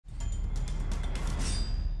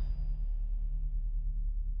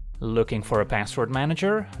Looking for a password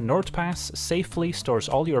manager? NordPass safely stores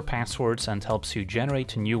all your passwords and helps you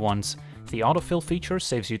generate new ones. The autofill feature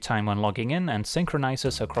saves you time when logging in and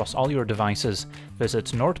synchronizes across all your devices.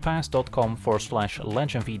 Visit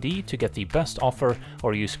nordpass.com/LegenVD to get the best offer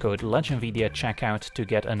or use code LegenVD at checkout to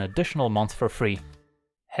get an additional month for free.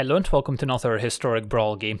 Hello and welcome to another Historic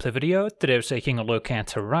Brawl gameplay video. Today we're taking a look at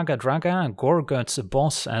Raggadragga, Goreguts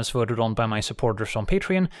Boss, as voted on by my supporters on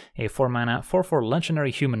Patreon, a 4-mana 4/4 legendary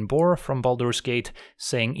human boar from Baldur's Gate,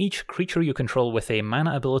 saying each creature you control with a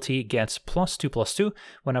mana ability gets +2/+2.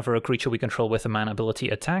 Whenever a creature we control with a mana ability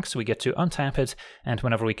attacks, we get to untap it, and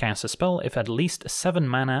whenever we cast a spell, if at least 7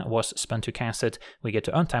 mana was spent to cast it, we get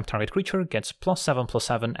to untap target creature, gets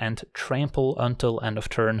 +7/+7, and trample until end of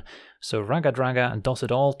turn. So Raggadragga does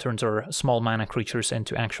it all, turns our small mana creatures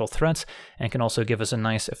into actual threats, and can also give us a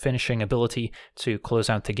nice finishing ability to close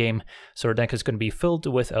out the game. So our deck is going to be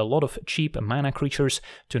filled with a lot of cheap mana creatures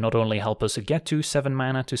to not only help us get to 7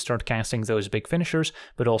 mana to start casting those big finishers,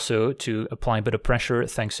 but also to apply a bit of pressure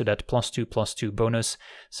thanks to that +2/+2 bonus.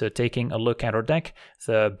 So taking a look at our deck,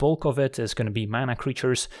 the bulk of it is going to be mana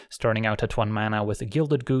creatures, starting out at 1 mana with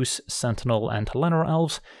Gilded Goose, Sentinel, and Llanowar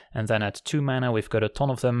Elves, and then at 2 mana we've got a ton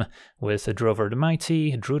of them, with Drover the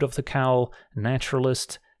Mighty, Druid of the Cowl,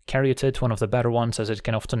 Naturalist, Caryatid, one of the better ones as it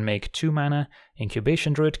can often make 2 mana.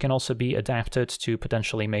 Incubation Druid can also be adapted to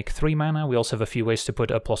potentially make 3 mana. We also have a few ways to put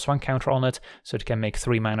a +1 counter on it, so it can make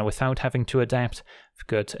 3 mana without having to adapt. We've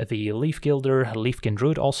got the Leaf Gilder, Leafkin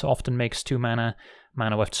Druid also often makes 2 mana.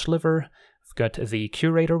 Mana Weft Sliver. We've got the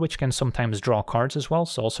Curator, which can sometimes draw cards as well,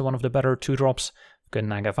 so also one of the better 2-drops. Good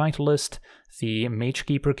Naga Vitalist. The Mage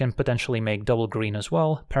Keeper can potentially make double green as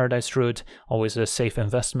well. Paradise Druid, always a safe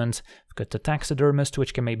investment. We've got the Taxidermist,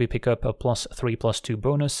 which can maybe pick up a +3/+2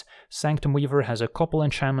 bonus. Sanctum Weaver has a couple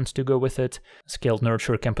enchantments to go with it. Scaled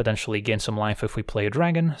Nurture can potentially gain some life if we play a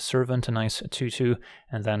dragon. Servant, a nice 2/2.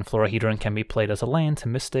 And then Florahedron can be played as a land,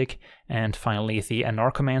 Mystic. And finally the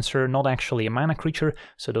Anarchomancer, not actually a mana creature,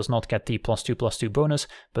 so does not get the +2/+2 bonus,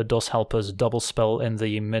 but does help us double spell in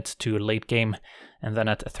the mid to late game. And then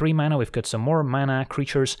at 3 mana we've got some more mana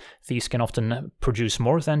creatures. These can often produce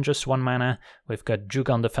more than just 1 mana. We've got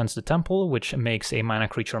Jugan Defends the Temple, which makes a mana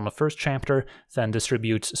creature on the first chapter, then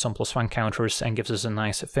distributes some +1 counters and gives us a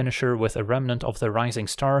nice finisher with a Remnant of the Rising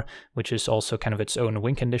Star, which is also kind of its own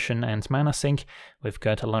win condition and mana sink. We've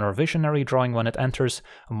got Llanowar Visionary drawing when it enters.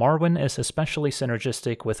 Marwyn is especially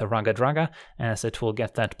synergistic with Raggadragga, as it will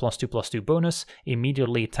get that +2/+2 bonus,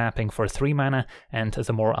 immediately tapping for 3 mana, and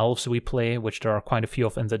the more elves we play, which there are quite a few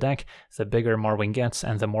of in the deck, the bigger Marwyn gets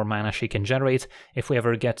and the more mana she can generate. If we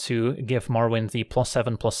ever get to give Marwyn the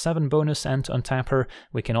 +7/+7 bonus and untap her,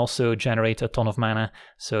 we can also generate a ton of mana,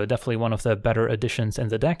 so definitely one of the better additions in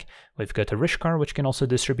the deck. We've got a Rishkar, which can also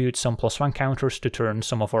distribute some +1 counters to turn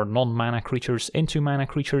some of our non-mana creatures into mana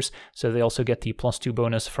creatures, so they also get the +2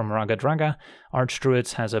 bonus from Raggadragga.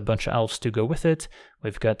 Archdruid has a bunch of elves to go with it.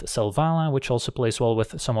 We've got Selvala, which also plays well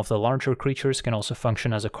with some of the larger creatures, can also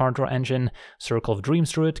function as a card draw engine. Circle of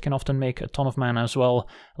Dreams Druid can often make a ton of mana as well.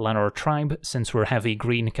 Llanowar Tribe, since we're heavy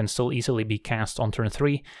green, can still easily be cast on turn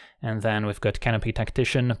 3. And then we've got Canopy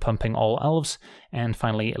Tactician, pumping all elves. And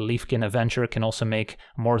finally, Leafkin Avenger can also make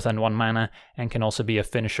more than 1 mana, and can also be a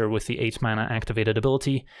finisher with the 8 mana activated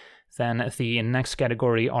ability. Then the next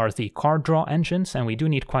category are the card draw engines, and we do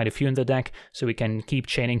need quite a few in the deck, so we can keep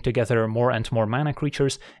chaining together more and more mana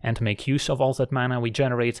creatures and make use of all that mana we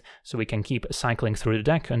generate, so we can keep cycling through the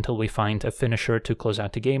deck until we find a finisher to close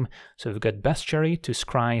out the game. So we've got Bestiary to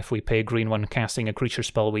scry. If we pay green when casting a creature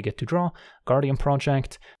spell, we get to draw. Guardian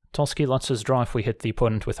Project. Toski lets us draw if we hit the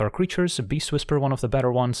opponent with our creatures. Beast Whisper, one of the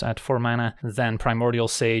better ones at 4 mana. Then Primordial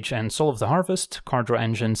Sage and Soul of the Harvest, card draw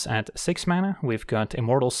engines at 6 mana. We've got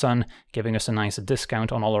Immortal Sun, giving us a nice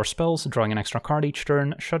discount on all our spells, drawing an extra card each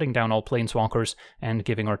turn, shutting down all planeswalkers, and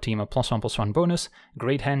giving our team a +1/+1 bonus.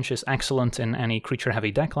 Great Henge is excellent in any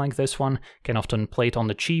creature-heavy deck like this one, can often play it on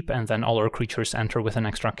the cheap, and then all our creatures enter with an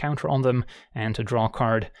extra counter on them, and to draw a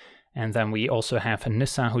card. And then we also have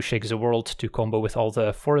Nissa, who shakes the world, to combo with all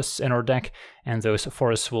the forests in our deck, and those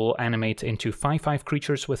forests will animate into 5/5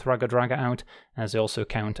 creatures with Raggadragga out, as they also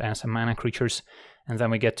count as mana creatures. And then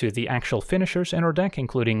we get to the actual finishers in our deck,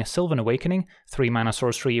 including Sylvan Awakening, 3 mana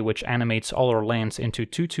sorcery, which animates all our lands into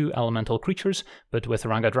 2/2 elemental creatures, but with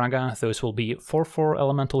Raggadragga, those will be 4/4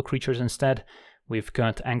 elemental creatures instead. We've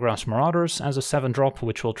got Angra's Marauders as a 7-drop,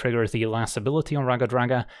 which will trigger the last ability on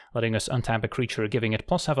Raggadragga, letting us untap a creature, giving it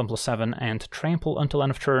 +7/+7 and trample until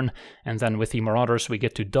end of turn. And then with the Marauders, we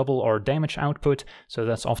get to double our damage output, so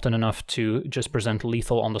that's often enough to just present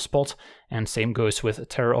lethal on the spot. And same goes with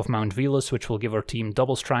Terror of Mount Velus, which will give our team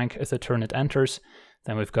double strike the turn it enters.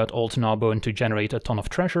 Then we've got Old Gnawbone to generate a ton of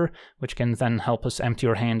treasure, which can then help us empty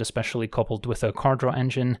our hand, especially coupled with a card draw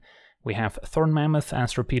engine. We have Thorn Mammoth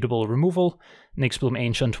as repeatable removal. Nyxbloom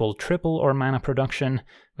Ancient will triple our mana production.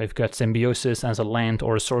 We've got Symbiosis as a land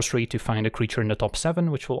or a sorcery to find a creature in the top 7,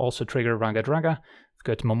 which will also trigger Raggadragga. We've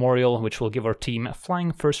got Memorial, which will give our team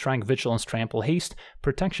Flying, First Strike, Vigilance, Trample, Haste,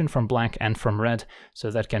 protection from black and from red, so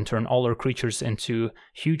that can turn all our creatures into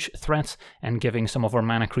huge threats, and giving some of our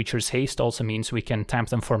mana creatures haste also means we can tap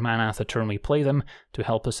them for mana the turn we play them to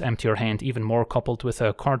help us empty our hand even more, coupled with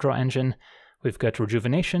a card draw engine. We've got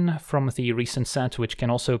Rejuvenation from the recent set, which can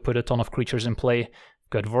also put a ton of creatures in play.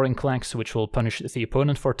 We've got Vorinclex, which will punish the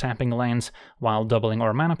opponent for tapping lands while doubling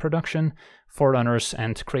our mana production. Forerunners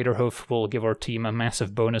and Craterhoof will give our team a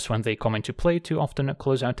massive bonus when they come into play to often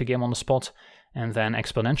close out the game on the spot. And then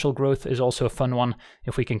Exponential Growth is also a fun one,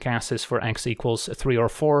 if we can cast this for X equals 3 or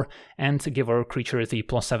 4, and give our creature the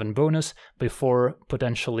 +7 bonus before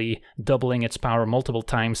potentially doubling its power multiple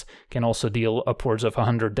times, can also deal upwards of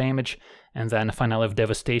 100 damage. And then Final F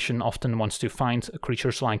Devastation often wants to find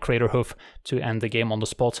creatures like Craterhoof to end the game on the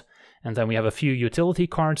spot. And then we have a few utility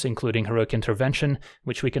cards, including Heroic Intervention,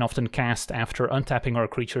 which we can often cast after untapping our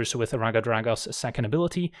creatures with Raggadragga's second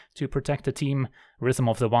ability to protect the team, Rhythm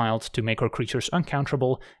of the Wild to make our creatures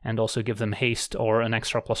uncounterable and also give them haste or an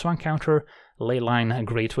extra +1 counter, Leyline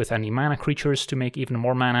great with any mana creatures to make even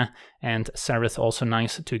more mana, and Sereth also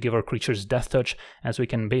nice to give our creatures Death Touch, as we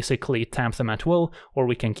can basically tap them at will, or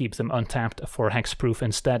we can keep them untapped for hexproof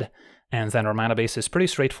instead. And then our mana base is pretty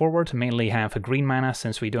straightforward, mainly have a green mana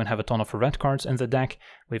since we don't have a ton of red cards in the deck.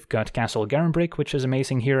 We've got Castle Garenbrig, which is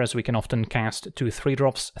amazing here as we can often cast 2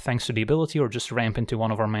 3-drops thanks to the ability, or just ramp into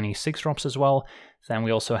one of our many 6-drops as well. Then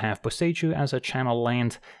we also have Boseiju as a channel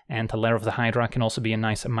land, and Lair of the Hydra can also be a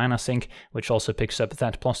nice mana sink, which also picks up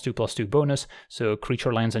that +2/+2 bonus, so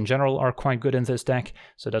creature lands in general are quite good in this deck,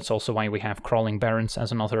 so that's also why we have Crawling Barrens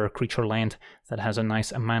as another creature land that has a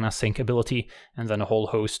nice mana sink ability, and then a whole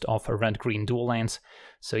host of red-green dual lands.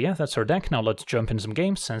 So yeah, that's our deck. Now let's jump into some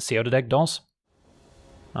games and see how the deck does.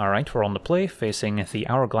 Alright, we're on the play, facing the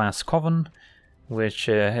Hourglass Coven, which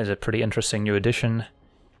is a pretty interesting new addition.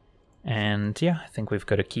 And yeah, I think we've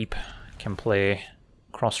got to keep. Can play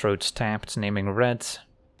Crossroads tapped, naming red.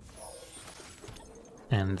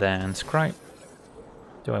 And then Scry.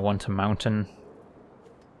 Do I want a mountain?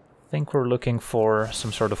 I think we're looking for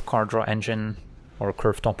some sort of card draw engine or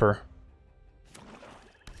curve topper.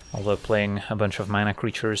 Although playing a bunch of mana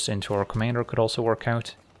creatures into our commander could also work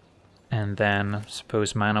out. And then I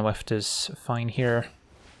suppose Mana Weft is fine here.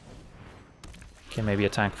 Can maybe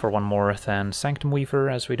attack for one more than Sanctum Weaver,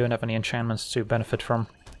 as we don't have any enchantments to benefit from.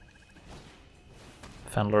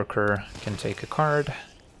 Fenlurker can take a card,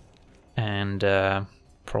 and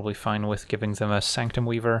probably fine with giving them a Sanctum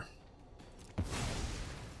Weaver.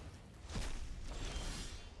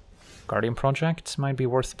 Guardian Project might be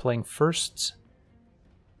worth playing first,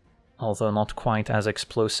 although not quite as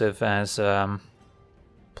explosive as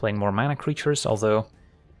playing more mana creatures, although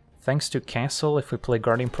thanks to Castle, if we play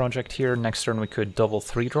Guardian Project here, next turn we could double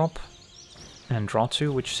 3-drop and draw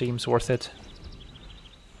 2, which seems worth it.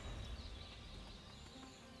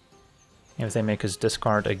 If they make us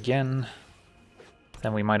discard again,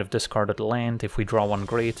 then we might have discarded land. If we draw 1,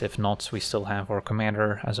 great. If not, we still have our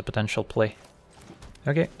commander as a potential play.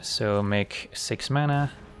 Okay, so make 6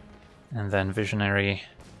 mana, and then Visionary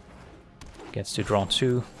gets to draw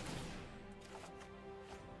 2.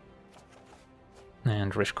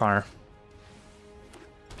 And Rishkar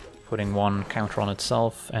putting 1 counter on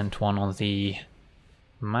itself and 1 on the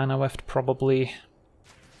Mana Weft probably.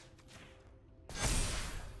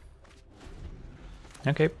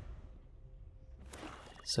 Okay.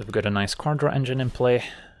 So we've got a nice card draw engine in play.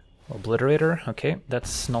 Obliterator, okay,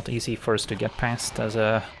 that's not easy for us to get past as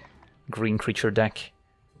a green creature deck.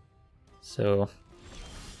 So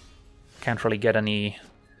can't really get any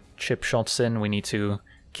chip shots in, we need to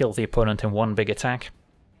kill the opponent in 1 big attack,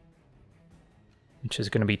 which is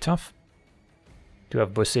going to be tough. Do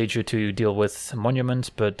have Boseiju to deal with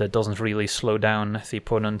Monument, but that doesn't really slow down the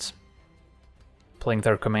opponent playing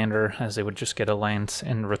their commander, as they would just get a land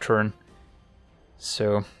in return.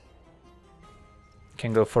 So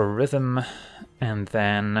can go for Rhythm and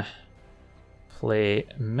then play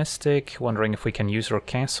Mystic, wondering if we can use our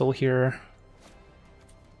Castle here.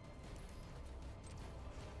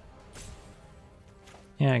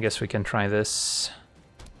 Yeah, I guess we can try this.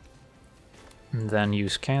 And then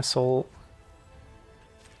use Castle.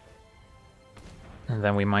 And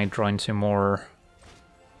then we might draw into more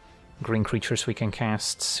green creatures we can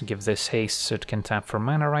cast. Give this haste so it can tap for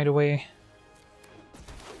mana right away.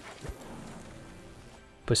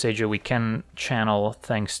 Boseiju we can channel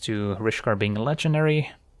thanks to Rishkar being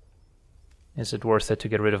legendary. Is it worth it to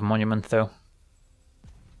get rid of Monument though?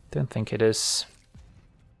 Don't think it is.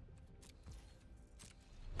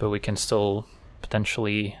 But we can still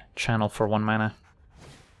potentially channel for 1 mana.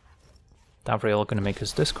 Davriel gonna make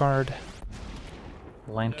us discard.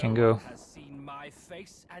 Land can go.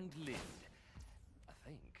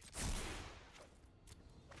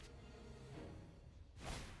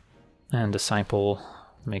 And Disciple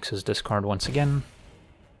makes us discard once again.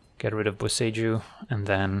 Get rid of Boseiju, and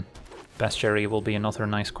then Bestiary will be another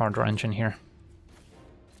nice card draw engine here.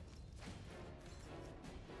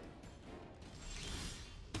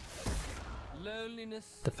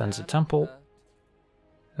 Defends the temple.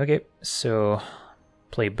 Okay, so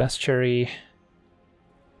play Bestiary.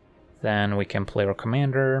 Then we can play our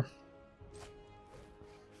commander.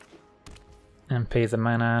 And pay the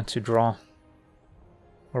mana to draw.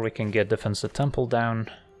 Or we can get Defense the Temple down.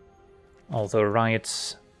 Although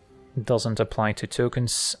Riot doesn't apply to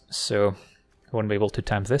tokens, so I won't be able to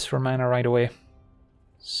tap this for mana right away.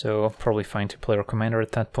 So probably fine to play our commander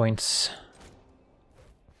at that point.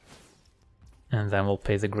 And then we'll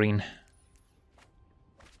pay the green.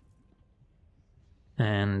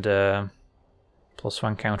 And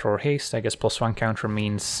 +1 counter or haste. I guess +1 counter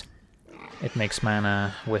means it makes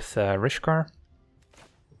mana with Rishkar.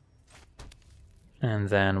 And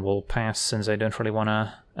then we'll pass since I don't really want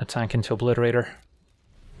to attack into Obliterator.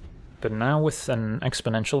 But now with an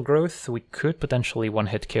exponential growth, we could potentially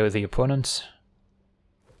one-hit KO the opponent.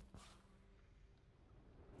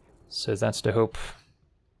 So that's the hope.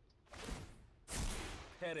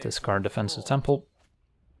 Discard Defensive Temple.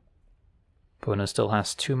 Opponent still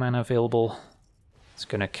has 2 mana available. It's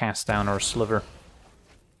gonna cast down our Sliver.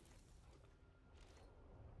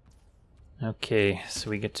 Okay,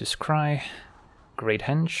 so we get to Scry. Great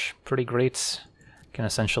Henge, pretty great. Can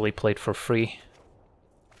essentially play it for free.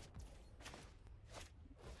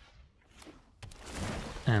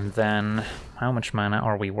 And then, how much mana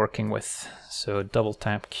are we working with? So double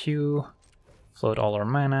tap Q, float all our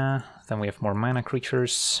mana, then we have more mana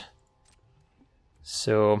creatures.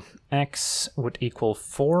 So X would equal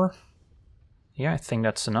 4. Yeah, I think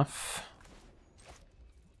that's enough.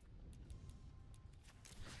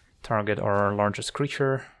 Target our largest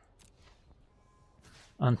creature.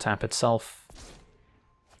 Untap itself.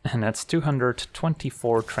 And that's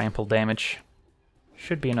 224 trample damage.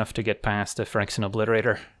 Should be enough to get past the Phyrexian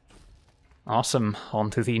Obliterator. Awesome,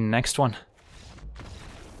 on to the next one.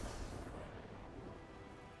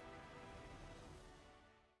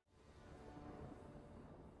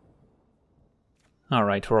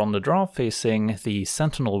 Alright, we're on the draw, facing the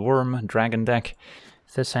Sentinel Worm Dragon deck.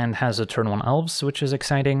 This hand has a turn 1 Elves, which is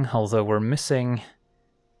exciting, although we're missing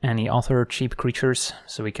any other cheap creatures,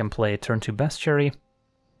 so we can play turn 2 Bestiary.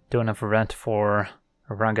 Don't have a red for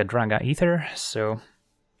Raggadragga either, so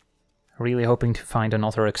really hoping to find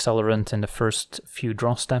another accelerant in the first few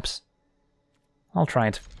draw steps. I'll try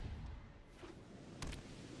it.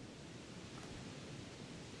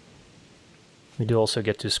 We do also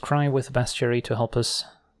get to scry with Bestiary to help us.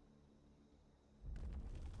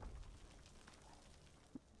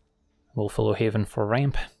 We'll follow Haven for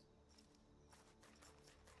ramp.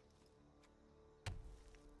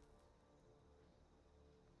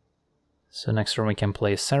 So next turn we can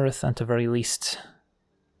play Sereth at the very least.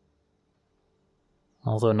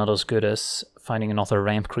 Although not as good as finding another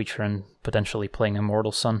ramp creature and potentially playing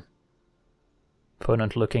Immortal Sun.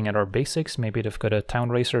 Opponent looking at our basics, maybe they've got a Town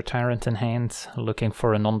Racer Tyrant in hand, looking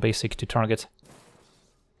for a non-basic to target.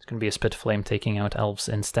 It's going to be a Spitflame taking out Elves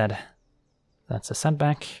instead. That's a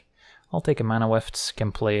setback. I'll take a Mana Weft,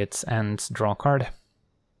 can play it and draw a card.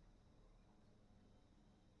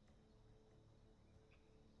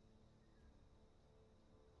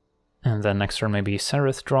 And then next turn maybe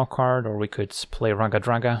Sereth, draw a card, or we could play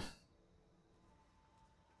Raggadragga.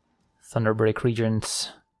 Thunderbreak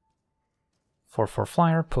Regent. 4/4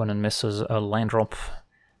 flyer, opponent misses a land drop,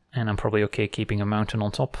 and I'm probably okay keeping a mountain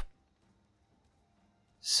on top.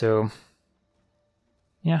 So,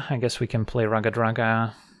 yeah, I guess we can play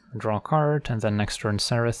Raggadragga, draw a card, and then next turn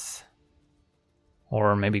Sereth.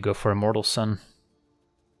 Or maybe go for Immortal Sun.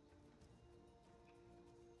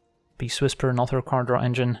 Beast Whisper, another card draw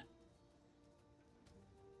engine.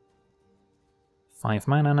 5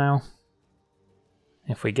 mana now.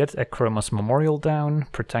 If we get a Chroma's Memorial down,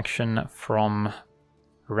 protection from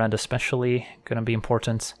red especially gonna be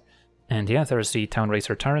important. And yeah, there's the Town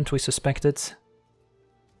Racer Tyrant we suspected.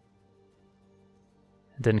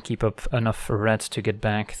 Didn't keep up enough red to get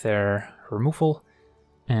back their removal.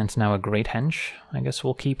 And now a Great Henge, I guess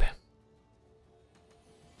we'll keep.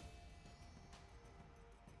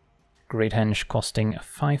 Great Henge costing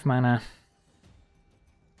 5 mana,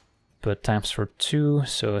 but taps for 2,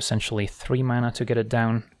 so essentially 3 mana to get it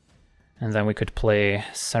down. And then we could play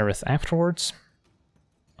Sereth afterwards,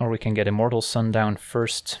 or we can get Immortal Sun down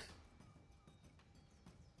first.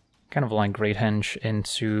 Kind of like Great Henge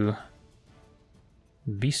into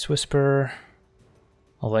Beast Whisper,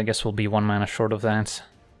 although I guess we'll be 1 mana short of that.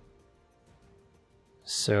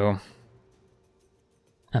 So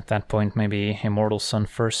at that point maybe Immortal Sun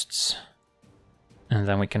first, and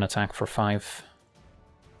then we can attack for 5.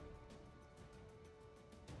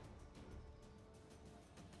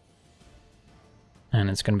 And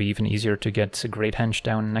it's going to be even easier to get Great Henge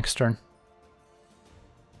down next turn.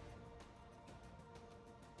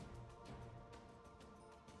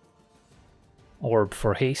 Orb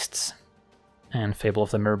for hastes, and Fable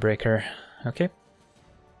of the Mirrorbreaker. Okay.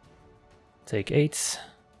 Take 8,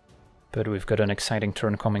 but we've got an exciting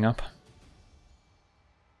turn coming up.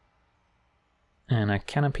 And a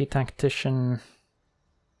Canopy Tactician.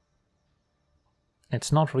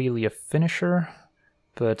 It's not really a finisher,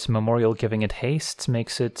 but Memorial giving it haste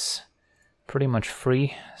makes it pretty much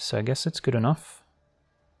free, so I guess it's good enough.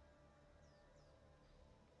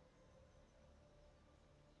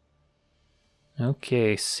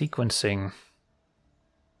 Okay, sequencing.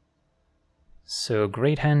 So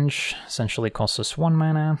Great Henge essentially costs us 1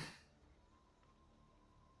 mana.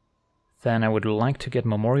 Then I would like to get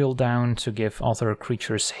Memorial down to give other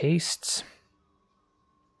creatures haste.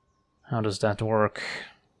 How does that work?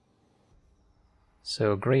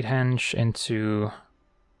 So Great Henge into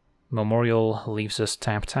Memorial leaves us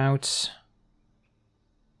tapped out.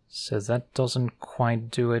 So that doesn't quite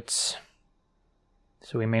do it.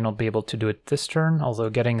 So we may not be able to do it this turn, although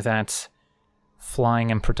getting that flying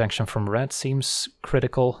and protection from red seems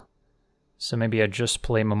critical. So maybe I just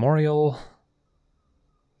play Memorial,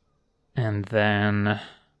 and then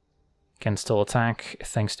can still attack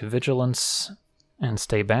thanks to Vigilance and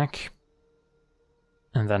stay back.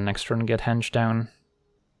 And then next turn get Henge down.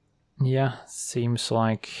 Yeah, seems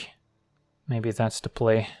like maybe that's the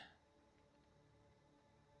play.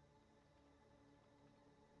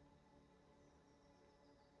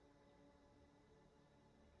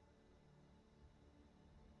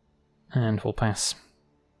 And we'll pass.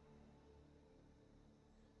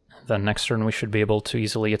 Then next turn we should be able to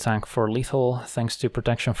easily attack for lethal, thanks to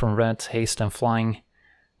protection from red, haste and flying,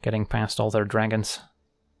 getting past all their dragons.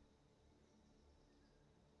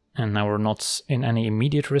 And now we're not in any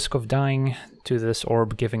immediate risk of dying to this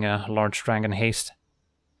orb giving a large dragon haste.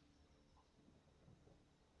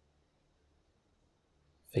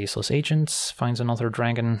 Faceless Agents finds another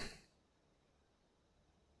dragon.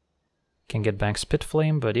 Can get back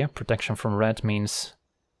Spitflame, but yeah, protection from red means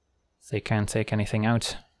they can't take anything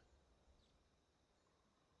out.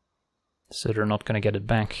 So they're not going to get it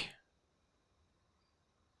back.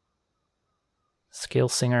 Scale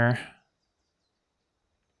Singer.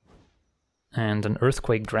 And an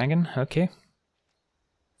Earthquake Dragon, okay.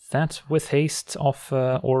 That with haste off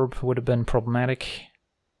Orb would have been problematic.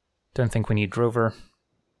 Don't think we need Drover.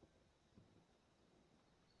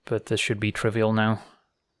 But this should be trivial now.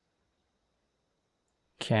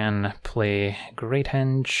 Can play Great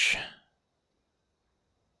Henge,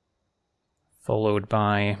 followed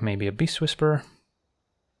by maybe a Beast Whisper.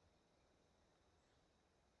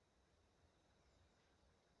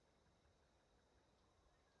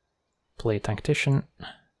 Play Tactician.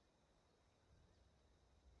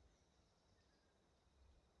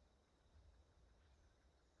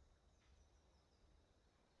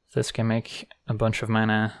 This can make a bunch of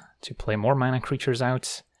mana to play more mana creatures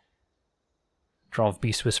out. Draw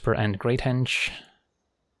Beast Whisper and Great Henge.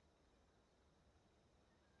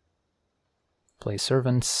 Play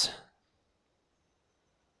Servants.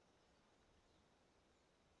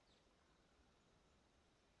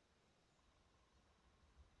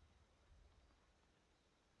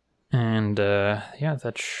 And yeah,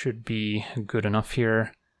 that should be good enough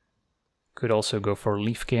here. Could also go for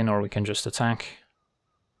Leafkin, or we can just attack.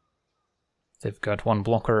 They've got 1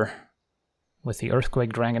 blocker with the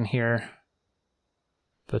Earthquake Dragon here.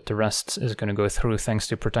 But the rest is going to go through thanks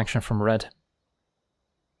to protection from red.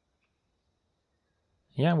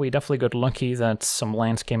 Yeah, we definitely got lucky that some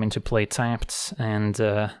lands came into play tapped, and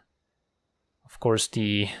of course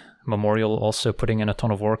the Memorial also putting in a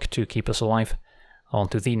ton of work to keep us alive. On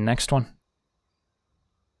to the next one.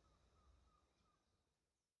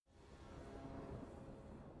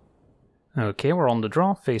 Okay, we're on the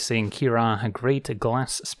draw, facing Kira, a great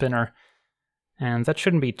glass spinner. And that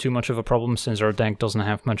shouldn't be too much of a problem since our deck doesn't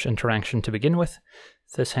have much interaction to begin with.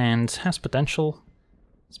 This hand has potential,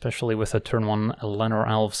 especially with a turn 1 Lenor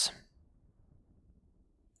Elves.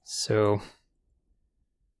 So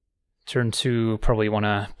turn 2, probably want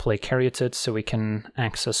to play Caryatid so we can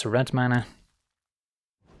access red mana.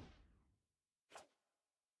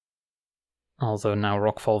 Although now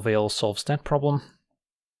Rockfall Veil solves that problem.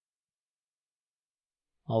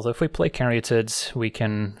 Although if we play Caryatid, we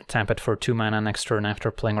can tap it for 2 mana next turn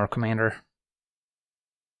after playing our commander.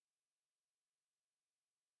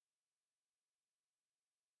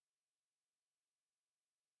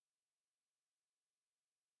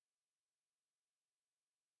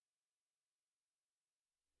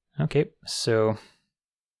 Okay, so I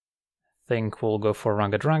think we'll go for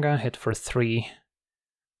Raggadragga, hit for 3,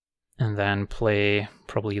 and then play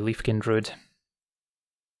probably Leafkin Druid.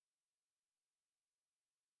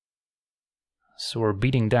 So we're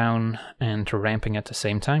beating down and ramping at the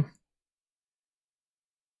same time.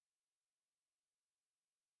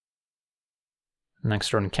 Next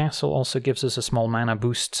turn Castle also gives us a small mana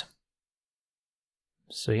boost.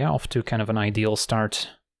 So yeah, off to kind of an ideal start.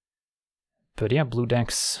 But yeah, blue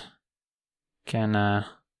decks can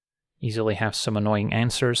easily have some annoying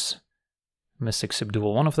answers. Mystic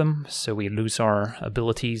Subdual one of them, so we lose our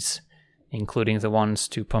abilities, including the ones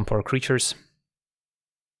to pump our creatures.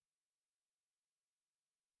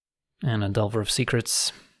 And a Delver of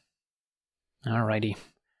Secrets. Alrighty.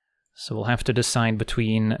 So we'll have to decide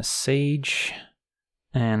between Sage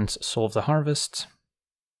and Solve the Harvest.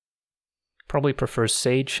 Probably prefer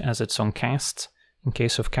Sage as it's on cast in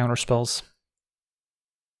case of counterspells.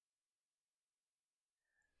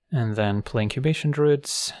 And then play Incubation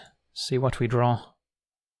Druids, see what we draw.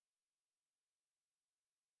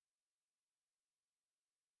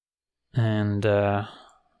 And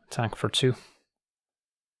attack for 2.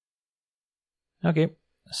 Okay,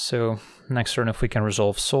 so next turn if we can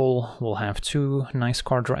resolve Soul, we'll have 2 nice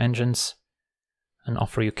card draw engines. An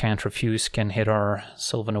Offer You Can't Refuse can hit our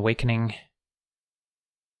Sylvan Awakening.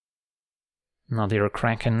 Nadir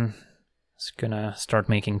Kraken is gonna start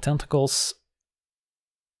making tentacles.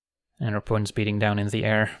 And our opponent's beating down in the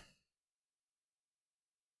air.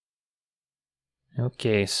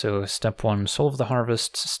 Okay, so step 1, Solve the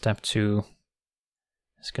Harvest. Step 2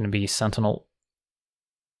 is going to be Sentinel.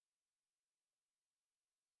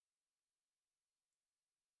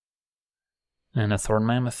 And a Thorn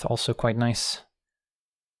Mammoth, also quite nice.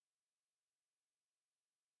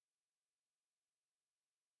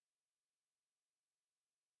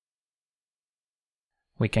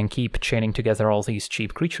 We can keep chaining together all these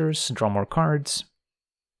cheap creatures, draw more cards,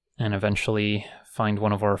 and eventually find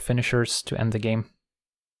one of our finishers to end the game.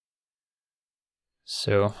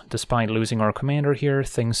 So, despite losing our commander here,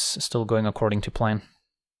 things still going according to plan.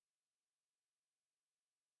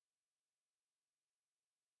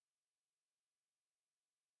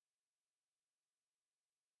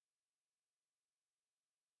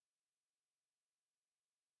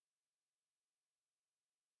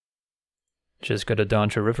 Just gotta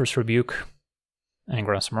dodge a River's Rebuke.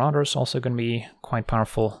 Angrass Marauders also gonna be quite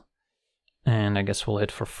powerful. And I guess we'll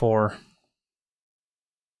hit for 4.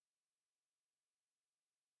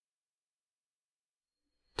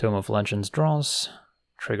 Tome of Legends draws.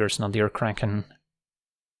 Triggers Nadir Kraken.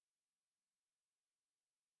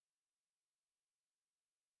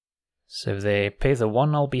 So if they pay the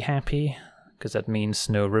 1, I'll be happy, because that means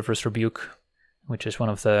no River's Rebuke, which is one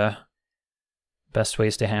of the best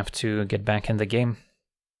ways they have to get back in the game.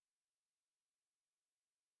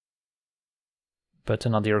 But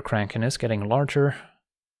another Kraken is getting larger.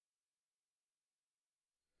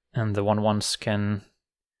 And the 1/1s can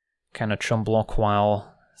kind of chum block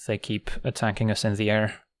while they keep attacking us in the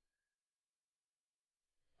air.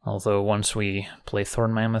 Although once we play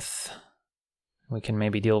Thorn Mammoth, we can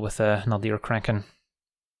maybe deal with a Nadir Kraken.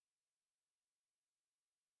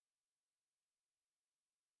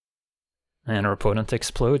 And our opponent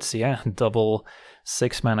explodes, yeah, double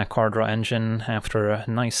 6 mana card draw engine after a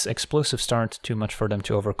nice explosive start, too much for them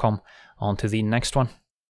to overcome. On to the next one.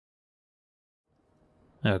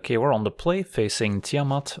 Okay, we're on the play, facing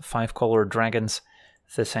Tiamat, 5-color dragons.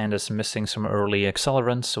 This hand is missing some early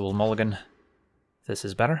accelerants, so we'll mulligan. This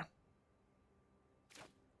is better.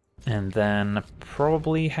 And then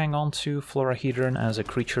probably hang on to Florahedron as a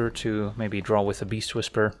creature to maybe draw with a Beast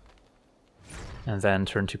Whisper. And then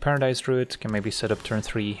turn to Paradise Druid, can maybe set up turn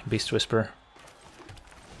 3 Beast Whisper.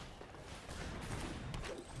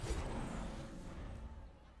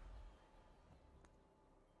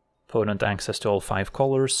 Opponent access to all 5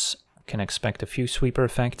 colors, can expect a few sweeper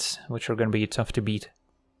effects, which are going to be tough to beat.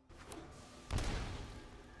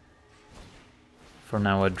 For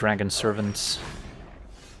now, a Dragon Servant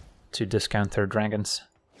to discount their dragons.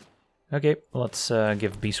 Okay, let's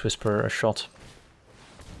give Beast Whisper a shot.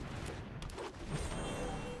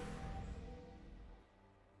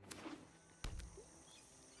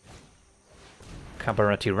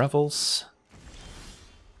 Cabareti Revels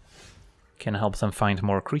can help them find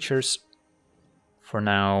more creatures. For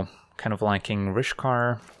now, kind of liking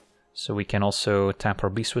Rishkar, so we can also tap our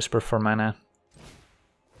Beast Whisper for mana.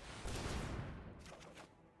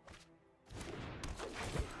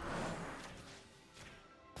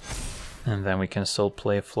 And then we can still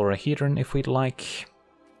play Florahedron if we'd like.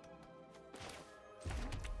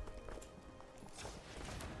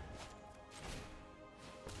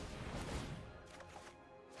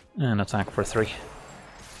 And attack for 3.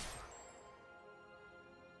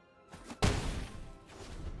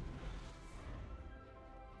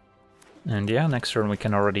 And yeah, next turn we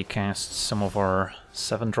can already cast some of our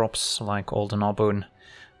 7-drops, like Olden Gnawbone.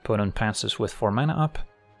 Opponent passes with 4 mana up.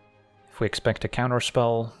 If we expect a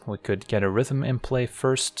counterspell, we could get a Rhythm in play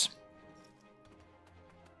first.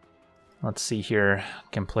 Let's see here,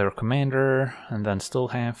 can play our Commander, and then still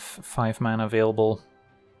have 5 mana available.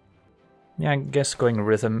 Yeah, I guess going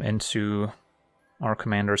Rhythm into our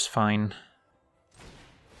Commander's fine.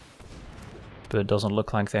 But it doesn't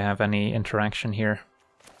look like they have any interaction here.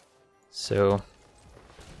 So,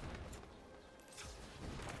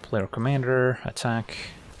 play our Commander, attack,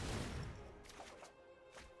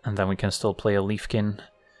 and then we can still play a Leafkin,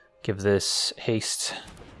 give this haste.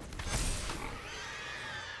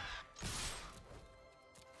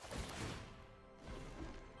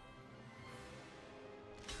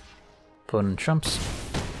 Opponent jumps.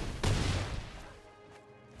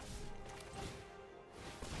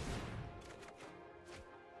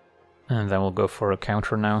 And then we'll go for a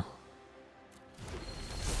counter now.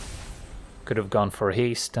 Could have gone for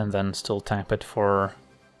haste and then still tap it for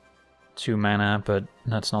 2 mana, but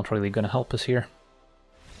that's not really going to help us here.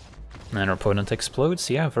 And our opponent explodes.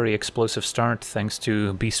 Yeah, very explosive start thanks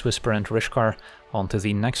to Beast Whisper and Rishkar. On to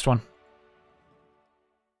the next one.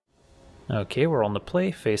 Okay, we're on the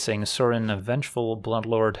play, facing Sorin, Vengeful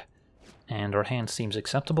Bloodlord, and our hand seems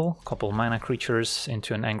acceptable. Couple mana creatures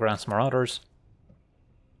into an Engrass Marauders.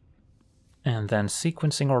 And then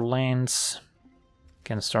sequencing our lands.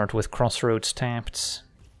 Can start with Crossroads tapped,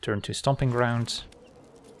 turn to Stomping Ground,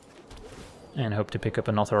 and hope to pick up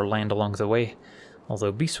another land along the way.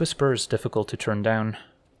 Although Beast Whisper is difficult to turn down,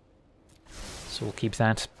 so we'll keep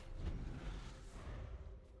that.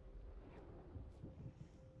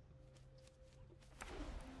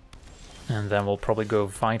 And then we'll probably go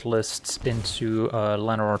Vitalist into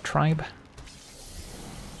Llanowar Tribe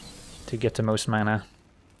to get the most mana.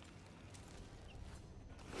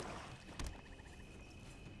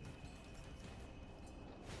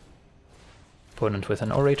 Opponent with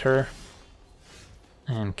an Orator,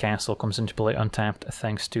 and Castle comes into play untapped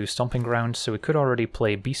thanks to Stomping Ground, so we could already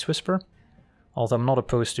play Beast Whisper, although I'm not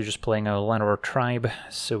opposed to just playing a Llanowar Tribe,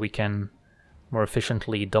 so we can more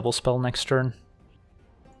efficiently double spell next turn.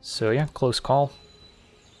 So yeah, close call.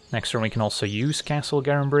 Next turn we can also use Castle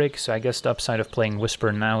Garenbrig, so I guess the upside of playing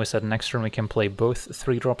Whisper now is that next turn we can play both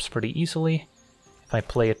 3-drops pretty easily. If I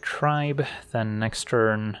play a Tribe, then next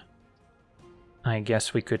turn I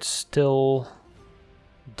guess we could still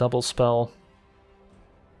double spell.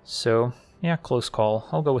 So yeah, close call.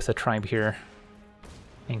 I'll go with a Tribe here.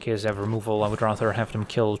 In case they have removal, I would rather have them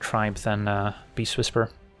kill Tribe than Beast Whisper.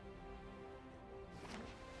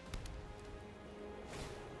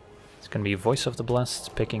 It's gonna be Voice of the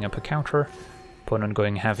Blessed, picking up a counter. Opponent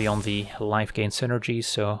going heavy on the life gain synergy,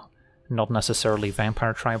 so not necessarily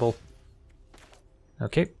Vampire Tribal.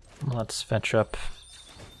 Okay, let's fetch up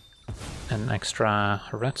an extra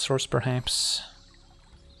red source perhaps.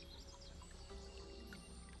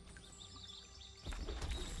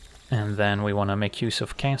 And then we want to make use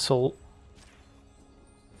of Castle,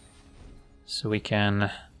 so we can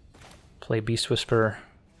play Beast Whisper,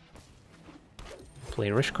 play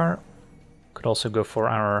Rishkar. Could also go for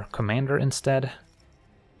our Commander instead.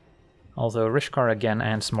 Although Rishkar again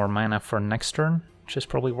adds more mana for next turn, which is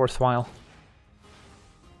probably worthwhile.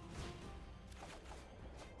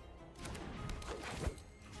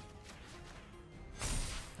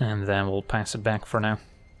 And then we'll pass it back for now.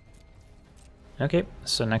 Okay,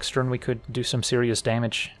 so next turn we could do some serious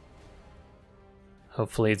damage.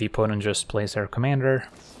 Hopefully the opponent just plays their Commander,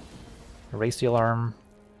 raise the alarm.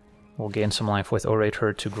 We'll gain some life with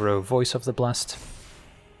Orator to grow Voice of the Blessed,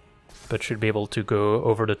 but should be able to go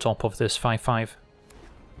over the top of this 5/5.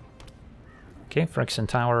 Okay, Phyrexian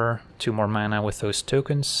Tower, 2 more mana with those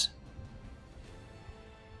tokens.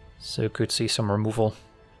 So could see some removal.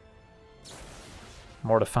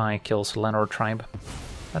 Mortify kills Llanowar Tribe.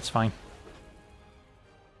 That's fine.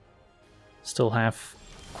 Still have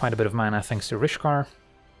quite a bit of mana thanks to Rishkar.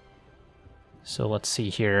 So let's see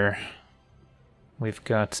here. We've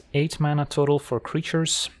got 8 mana total for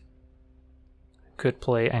creatures. could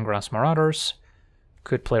play Endorsed Marauders,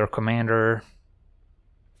 could play our commander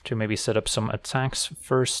to maybe set up some attacks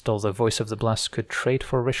first, although Voice of the Blessed could trade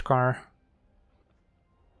for Rishkar.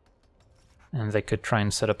 And they could try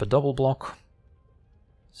and set up a double block,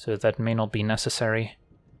 so that may not be necessary.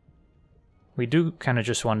 We do kind of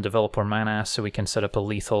just want to develop our mana so we can set up a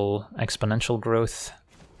lethal exponential growth.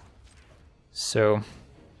 So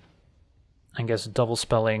I guess double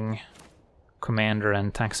spelling Commander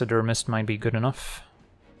and Taxidermist might be good enough.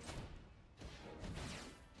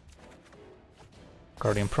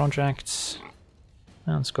 Guardian Projects.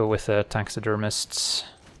 Let's go with Taxidermists.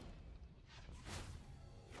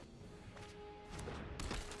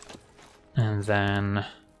 And then,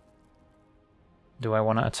 do I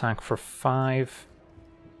want to attack for 5?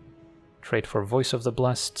 Trade for Voice of the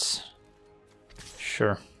Blessed?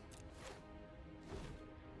 Sure.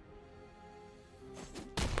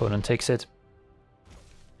 Opponent takes it.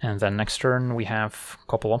 And then next turn we have a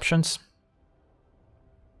couple options.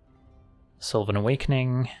 Sylvan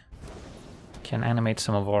Awakening. Can animate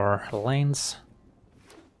some of our lanes.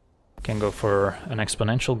 Can go for an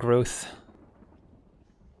exponential growth,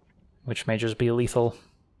 which may just be lethal.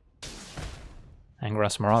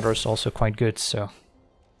 Endorsed Marauders also quite good, so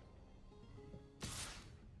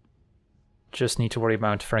just need to worry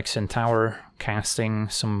about Phyrexian Tower casting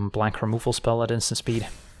some black removal spell at instant speed.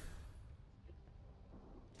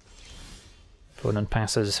 Opponent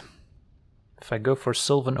passes. If I go for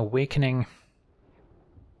Sylvan Awakening,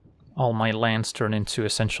 all my lands turn into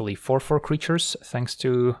essentially 4/4 creatures, thanks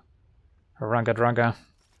to Raggadragga.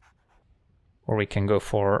 Or we can go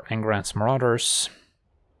for Endorsed Marauders.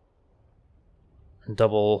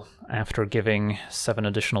 Double after giving 7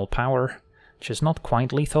 additional power, which is not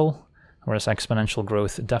quite lethal, whereas exponential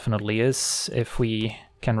growth definitely is if we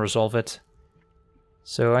can resolve it.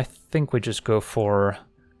 So I think we just go for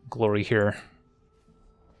Glory here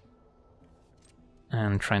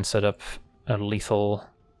and try and set up a lethal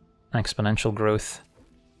exponential growth.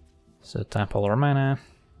 So tap all our mana.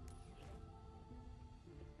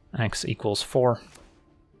 X equals 4.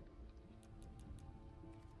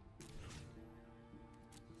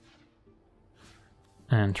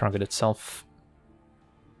 And target itself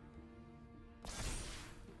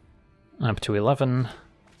up to 11,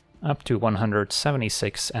 up to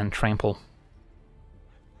 176, and trample.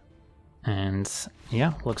 And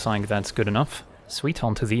yeah, looks like that's good enough. Sweet,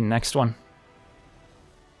 on to the next one.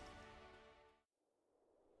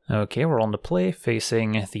 Okay, we're on the play,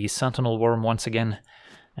 facing the Sentinel Worm once again.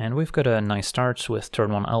 And we've got a nice start with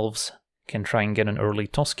turn 1 Elves. Can try and get an early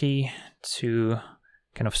Toski to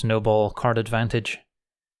kind of snowball card advantage.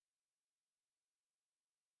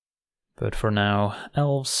 But for now,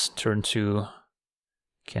 Elves, turn 2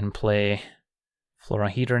 can play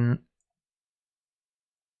Florahedron.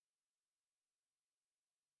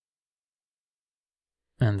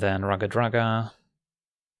 And then Raggadragga,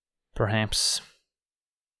 perhaps.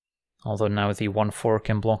 Although now the 1/4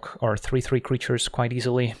 can block our 3/3 creatures quite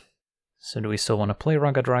easily. So do we still want to play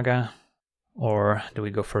Raggadragga? Or do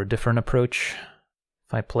we go for a different approach?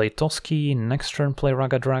 If I play Toski, next turn play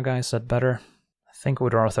Raggadragga, is that better? I think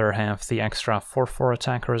we'd rather have the extra 4/4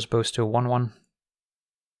 attacker as opposed to a 1/1.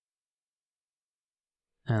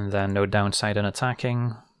 And then no downside in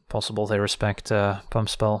attacking. Possible they respect Pump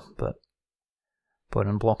Spell, but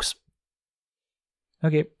opponent blocks.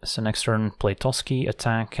 Okay, so next turn play Toski,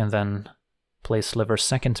 attack, and then play Sliver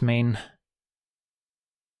second main.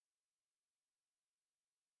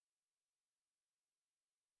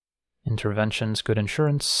 Intervention's good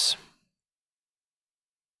insurance.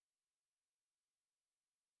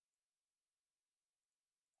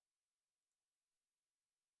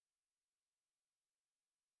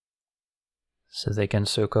 So they can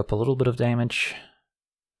soak up a little bit of damage.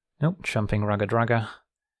 Nope, jumping Raggadragga.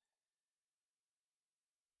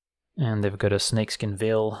 And they've got a Snakeskin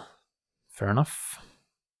Veil. Fair enough.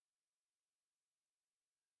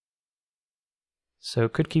 So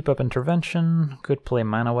could keep up Intervention, could play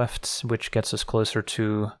Mana Weft, which gets us closer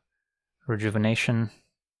to Rejuvenation.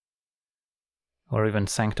 Or even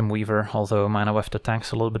Sanctum Weaver, although Mana Weft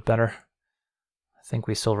attacks a little bit better. I think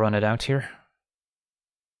we still run it out here.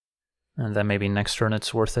 And then maybe next turn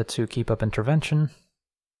it's worth it to keep up Intervention.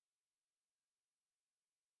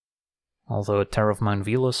 Although Terror of Mount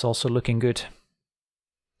Velus also looking good.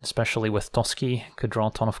 Especially with Toski, could draw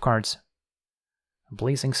a ton of cards.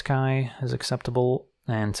 Blazing Sky is acceptable,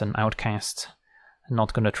 and an Outcast.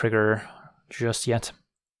 Not gonna trigger just yet.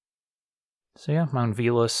 So yeah, Mount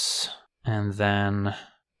Velus, and then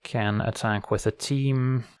can attack with a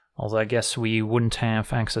team. Although I guess we wouldn't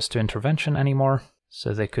have access to Intervention anymore,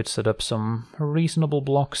 so they could set up some reasonable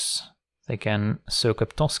blocks. They can soak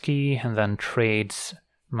up Toski and then trade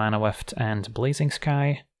Mana Weft and Blazing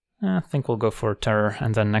Sky. I think we'll go for Terror,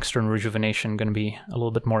 and then next turn Rejuvenation, gonna be a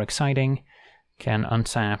little bit more exciting. Can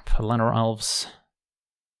untap Llanowar Elves.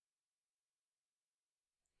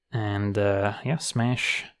 And yeah,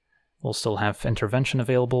 Smash. We'll still have Intervention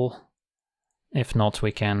available. If not,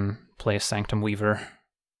 we can play Sanctum Weaver.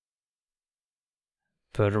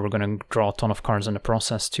 But we're gonna draw a ton of cards in the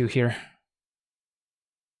process too here.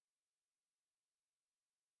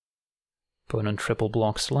 Opponent triple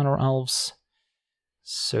blocks Llanowar Elves.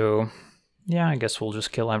 So yeah, I guess we'll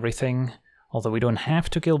just kill everything. Although we don't have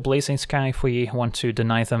to kill Blazing Sky if we want to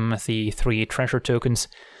deny them the 3 treasure tokens.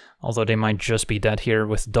 Although they might just be dead here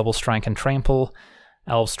with Double Strike and Trample.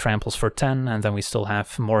 Elves tramples for 10, and then we still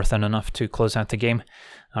have more than enough to close out the game.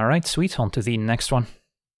 Alright, sweet, on to the next one.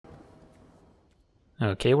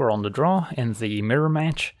 Okay, we're on the draw in the mirror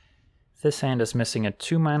match. This hand is missing a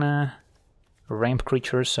 2 mana ramp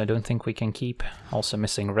creature, so I don't think we can keep. Also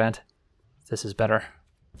missing red. This is better.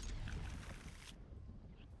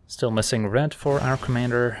 Still missing red for our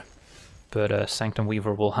commander, but Sanctum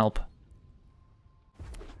Weaver will help.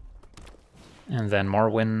 And then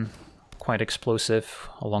Marwyn, quite explosive,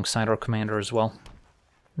 alongside our commander as well.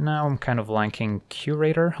 Now I'm kind of liking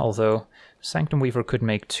Curator, although Sanctum Weaver could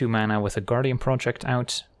make 2 mana with a Guardian Project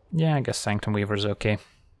out. Yeah, I guess Sanctum Weaver's okay.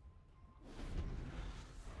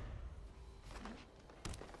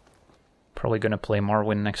 Probably gonna play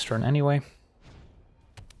Marwyn next turn anyway.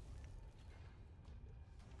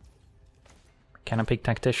 Canopic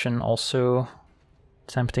Tactician also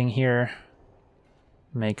tempting here.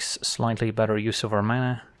 Makes slightly better use of our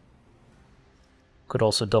mana. Could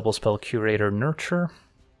also double spell Curator Nurture.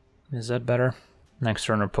 Is that better? Next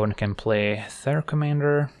turn our opponent can play their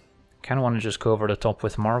commander. Kinda wanna just go over the top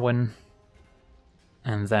with Marwyn.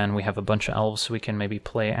 And then we have a bunch of elves we can maybe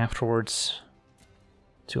play afterwards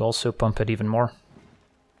to also pump it even more.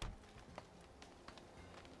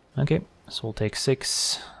 Okay, so we'll take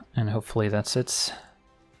 6, and hopefully that's it.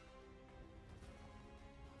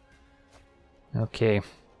 Okay,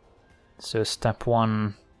 so step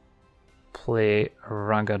 1, play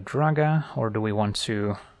Raggadragga, or do we want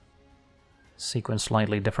to sequence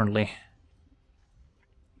slightly differently?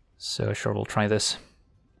 So sure, we'll try this.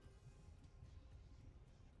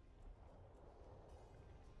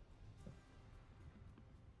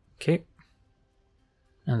 Okay,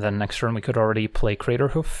 and then next turn we could already play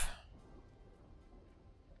Craterhoof.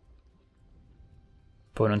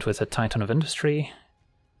 Opponent with a Titan of Industry.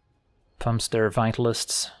 Pumps their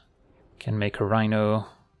Vitalists. Can make a Rhino.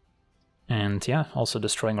 And yeah, also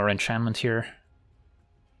destroying our enchantment here.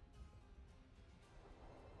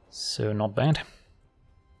 So not bad.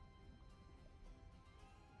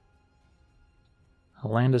 A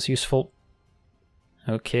land is useful.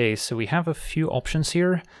 Okay, so we have a few options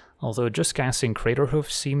here. Although just casting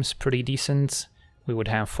Craterhoof seems pretty decent. We would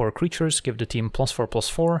have 4 creatures, give the team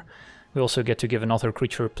 +4/+4. We also get to give another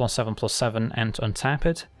creature +7/+7 and untap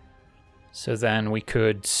it. So then we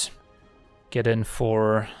could get in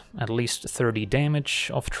for at least 30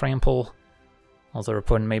 damage of trample. Although our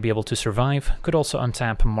opponent may be able to survive. Could also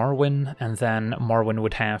untap Marwyn, and then Marwyn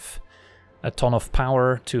would have a ton of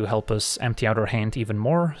power to help us empty out our hand even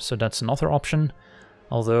more, so that's another option.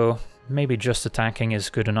 Although maybe just attacking is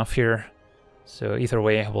good enough here. So either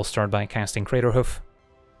way, we'll start by casting Craterhoof.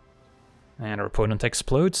 And our opponent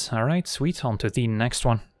explodes. Alright, sweet, on to the next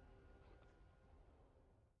one.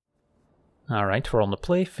 Alright, we're on the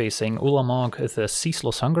play, facing Ulamog, the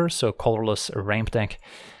Ceaseless Hunger, so colorless ramp deck.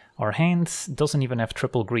 Our hand doesn't even have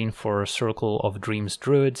triple green for Circle of Dreams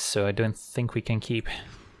Druid, so I don't think we can keep.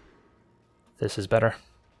 This is better.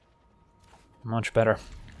 Much better.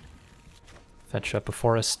 Fetch up a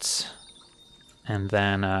Forests. And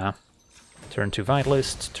then turn 2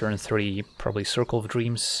 Vitalist, turn 3 probably Circle of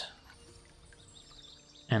Dreams.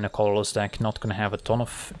 And a colorless deck not gonna have a ton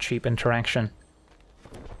of cheap interaction.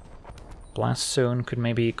 Blast Zone could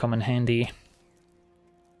maybe come in handy.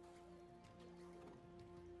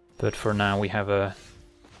 But for now we have a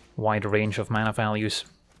wide range of mana values.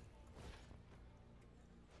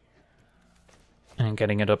 And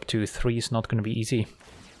getting it up to 3 is not gonna be easy.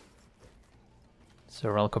 So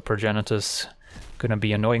Relic of Progenitus gonna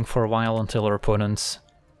be annoying for a while until our opponent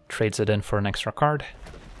trades it in for an extra card.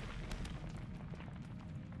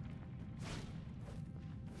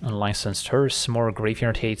 Unlicensed Hearse, more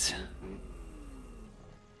graveyard hate.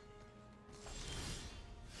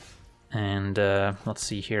 And let's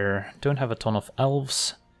see here, don't have a ton of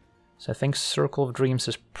elves. So I think Circle of Dreams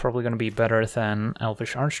is probably going to be better than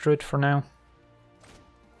Elvish Archdruid for now.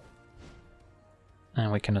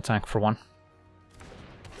 And we can attack for 1.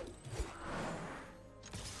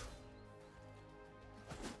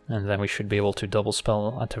 And then we should be able to double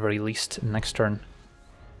spell at the very least next turn.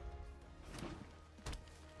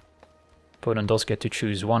 Opponent does get to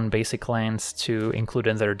choose one basic land to include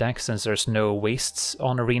in their deck since there's no wastes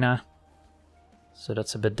on Arena. So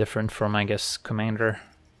that's a bit different from, I guess, Commander.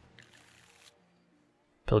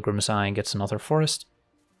 Pilgrim's Eye gets another forest.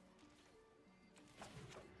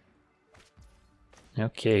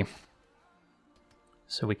 Okay.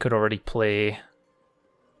 So we could already play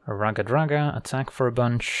a Raggadragga, attack for a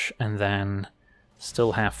bunch, and then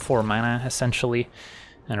still have 4 mana, essentially,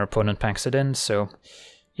 and our opponent packs it in, so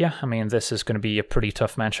yeah, I mean, this is going to be a pretty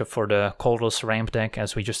tough matchup for the colorless ramp deck,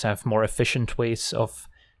 as we just have more efficient ways of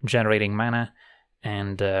generating mana,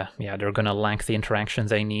 and yeah, they're going to lack the interaction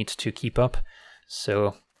they need to keep up,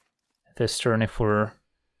 so this turn, if we're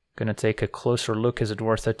going to take a closer look, is it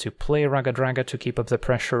worth it to play Raggadragga to keep up the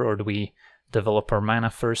pressure, or do we develop our mana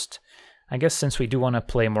first? I guess since we do want to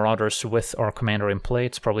play Marauders with our commander in play,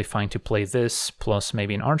 it's probably fine to play this, plus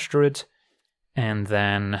maybe an Archdruid, and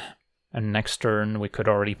then next turn we could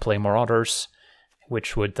already play Marauders,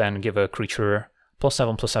 which would then give a creature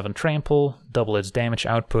 +7/+7 trample, double its damage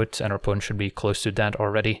output, and our opponent should be close to that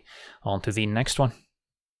already. On to the next one.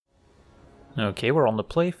 Okay, we're on the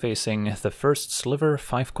play, facing the first Sliver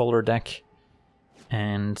 5-color deck,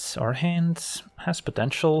 and our hand has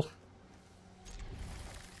potential.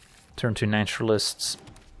 Turn 2 Naturalists,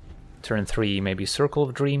 turn 3 maybe Circle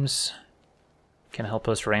of Dreams, can help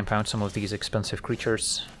us ramp out some of these expensive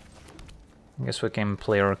creatures. I guess we can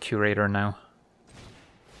play our Curator now.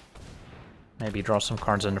 Maybe draw some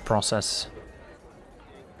cards in the process.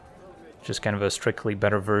 Just kind of a strictly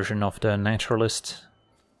better version of the Naturalist.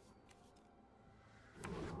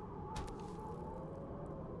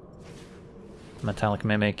 Metallic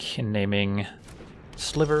Mimic naming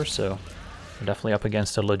Sliver, so we're definitely up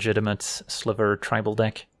against a legitimate Sliver tribal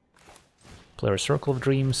deck. Play our Circle of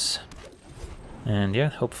Dreams. And yeah,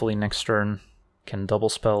 hopefully next turn can double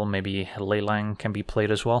spell, maybe Leyline can be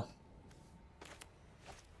played as well.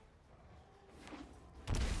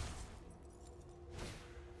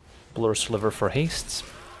 Blur Sliver for haste.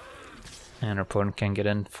 And our opponent can get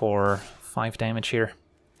in for 5 damage here.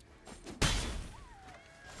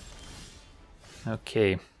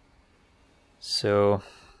 Okay. So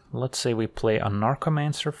let's say we play a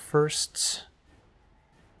Narcomancer first.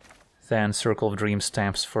 Then Circle of Dreams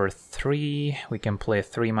taps for 3. We can play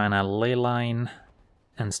 3 mana Leyline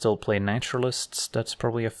and still play Naturalists. That's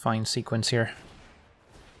probably a fine sequence here.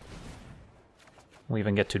 We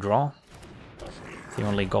even get to draw. The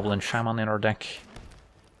only Goblin Shaman in our deck.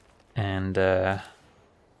 And yeah,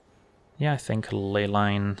 I think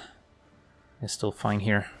Leyline is still fine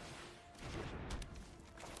here.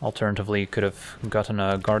 Alternatively, you could have gotten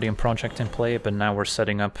a Guardian Project in play, but now we're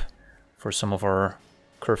setting up for some of our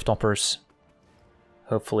Curve Toppers.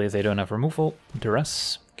 Hopefully they don't have removal.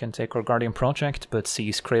 Duress can take our Guardian Project, but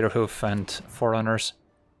sees Craterhoof and Forerunners,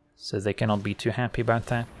 so they cannot be too happy about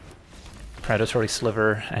that. Predatory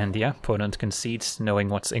Sliver, and yeah, opponent concedes, knowing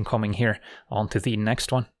what's incoming here. On to the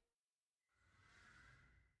next one.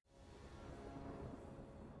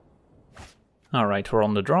 Alright, we're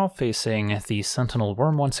on the draw, facing the Sentinel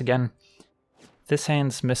Worm once again. This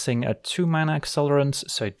hand's missing a 2 mana Accelerant,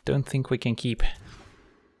 so I don't think we can keep.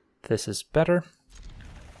 This is better.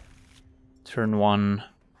 Turn 1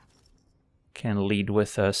 can lead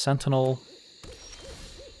with a Sentinel.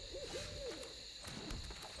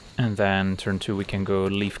 And then turn 2 we can go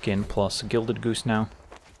Leafkin plus Gilded Goose now.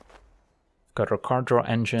 Got our card draw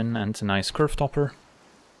engine and a nice Curve Topper.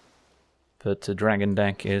 But the Dragon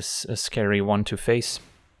deck is a scary one to face.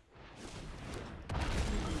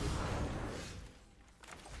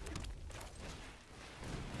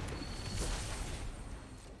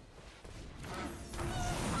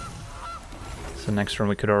 So next turn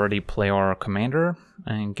we could already play our Commander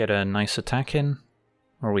and get a nice attack in.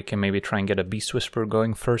 Or we can maybe try and get a Beast Whisperer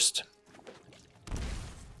going first.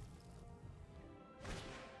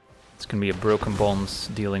 It's gonna be a Broken Bonds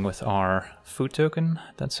dealing with our food token,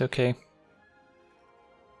 that's okay.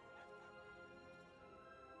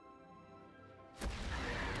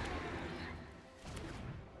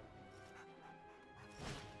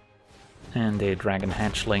 And a Dragon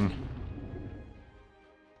Hatchling.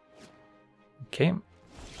 Okay.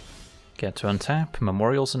 Get to untap.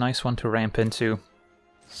 Memorial's a nice one to ramp into.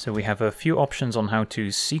 So we have a few options on how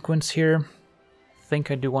to sequence here. I think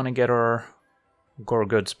I do want to get our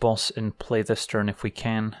Goreguts Boss in play this turn if we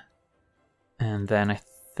can. And then I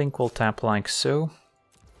think we'll tap like so.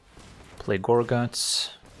 Play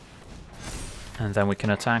Goreguts. And then we can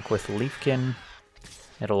attack with Leafkin.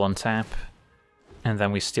 It'll untap. And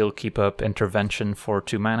then we still keep up Intervention for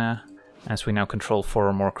 2 mana. as we now control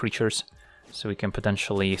 4 more creatures, so we can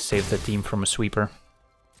potentially save the team from a sweeper.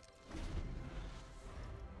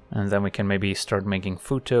 And then we can maybe start making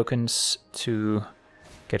food tokens to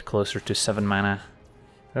get closer to 7 mana.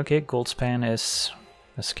 Okay, Goldspan is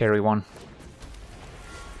a scary one.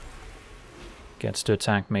 Gets to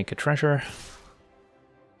attack, make a treasure.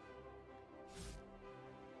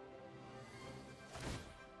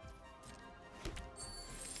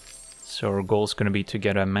 So our goal is going to be to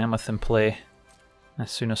get a Mammoth in play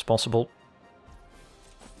as soon as possible.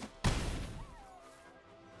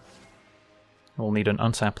 We'll need an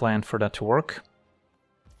untap land for that to work.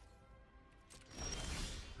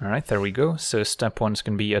 Alright, there we go. So step 1 is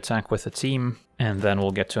going to be attack with a team, and then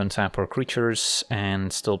we'll get to untap our creatures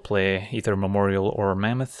and still play either Memorial or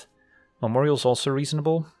Mammoth. Memorial's also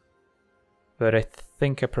reasonable, but I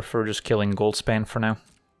think I prefer just killing Goldspan for now.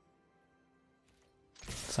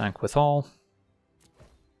 Attack with all.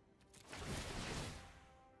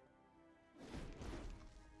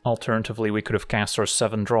 Alternatively, we could have cast our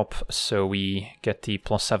 7-drop, so we get the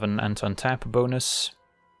 +7 and untap bonus.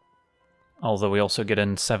 Although we also get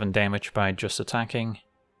in 7 damage by just attacking.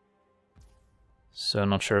 So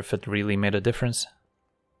not sure if it really made a difference.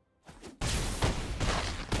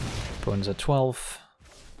 Opponent's at 12.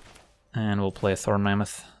 And we'll play Thorn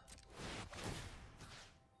Mammoth.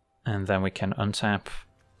 And then we can untap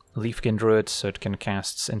Leafkin Druid so it can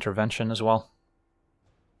cast Intervention as well.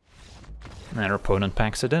 And our opponent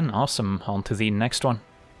packs it in. Awesome, on to the next one.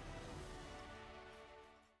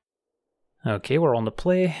 Okay, we're on the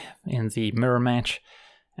play in the mirror match,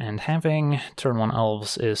 and having turn 1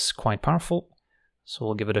 elves is quite powerful, so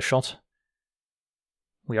we'll give it a shot.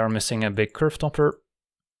 We are missing a big curve topper,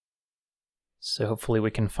 so hopefully we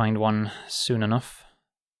can find one soon enough.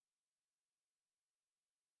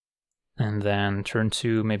 And then turn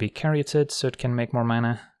 2 maybe Caryatid so it can make more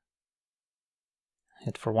mana.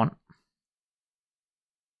 Hit for 1.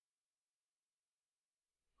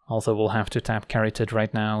 Although we'll have to tap Caryatid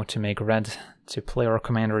right now to make red to play our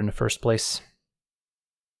commander in the first place.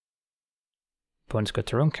 Opponent's got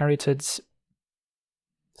their own Caryatids.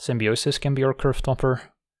 Symbiosis can be our curve topper.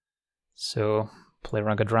 So play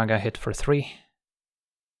Raggadragga, hit for 3.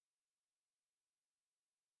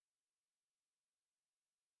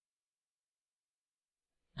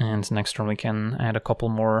 And next turn we can add a couple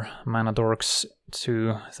more mana dorks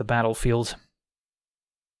to the battlefield.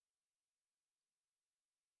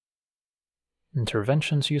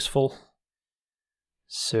 Intervention's useful,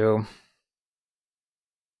 so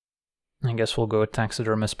I guess we'll go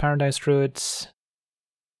Taxidermist Paradise Druids.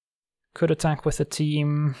 Could attack with a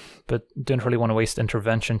team, but don't really want to waste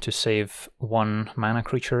Intervention to save 1 mana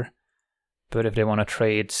creature. But if they want to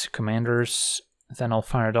trade commanders, then I'll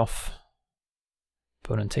fire it off.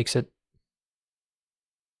 Opponent takes it.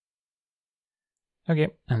 Okay,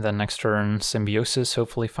 and then next turn Symbiosis,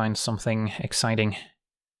 hopefully find something exciting.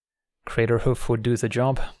 Crater Hoof would do the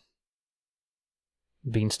job.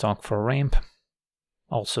 Beanstalk for ramp.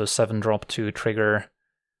 Also 7-drop to trigger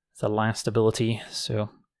the last ability, so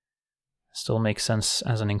still makes sense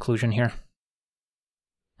as an inclusion here.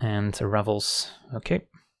 And Revels, okay.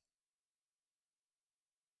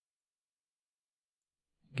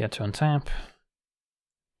 Get to untap.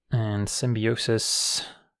 And Symbiosis.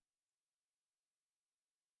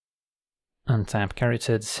 Untap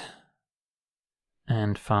Caryatid.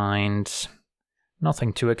 And find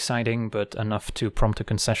nothing too exciting, but enough to prompt a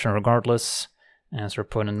concession regardless, as our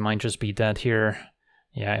opponent might just be dead here.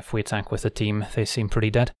 Yeah, if we attack with a team, they seem pretty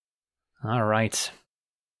dead. Alright.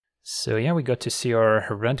 So yeah, we got to see our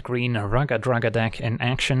red-green Raggadragga deck in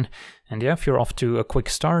action, and yeah, if you're off to a quick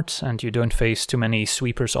start and you don't face too many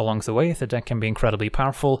sweepers along the way, the deck can be incredibly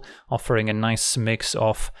powerful, offering a nice mix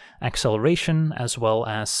of acceleration as well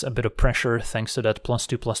as a bit of pressure thanks to that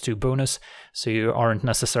 +2/+2 bonus, so you aren't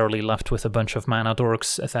necessarily left with a bunch of mana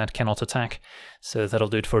dorks that cannot attack. So that'll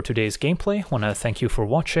do it for today's gameplay. Wanna thank you for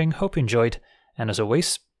watching, hope you enjoyed, and as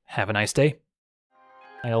always, have a nice day.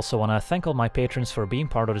 I also want to thank all my patrons for being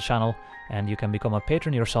part of the channel, and you can become a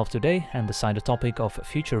patron yourself today and decide the topic of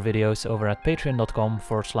future videos over at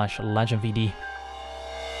patreon.com/LegenVD.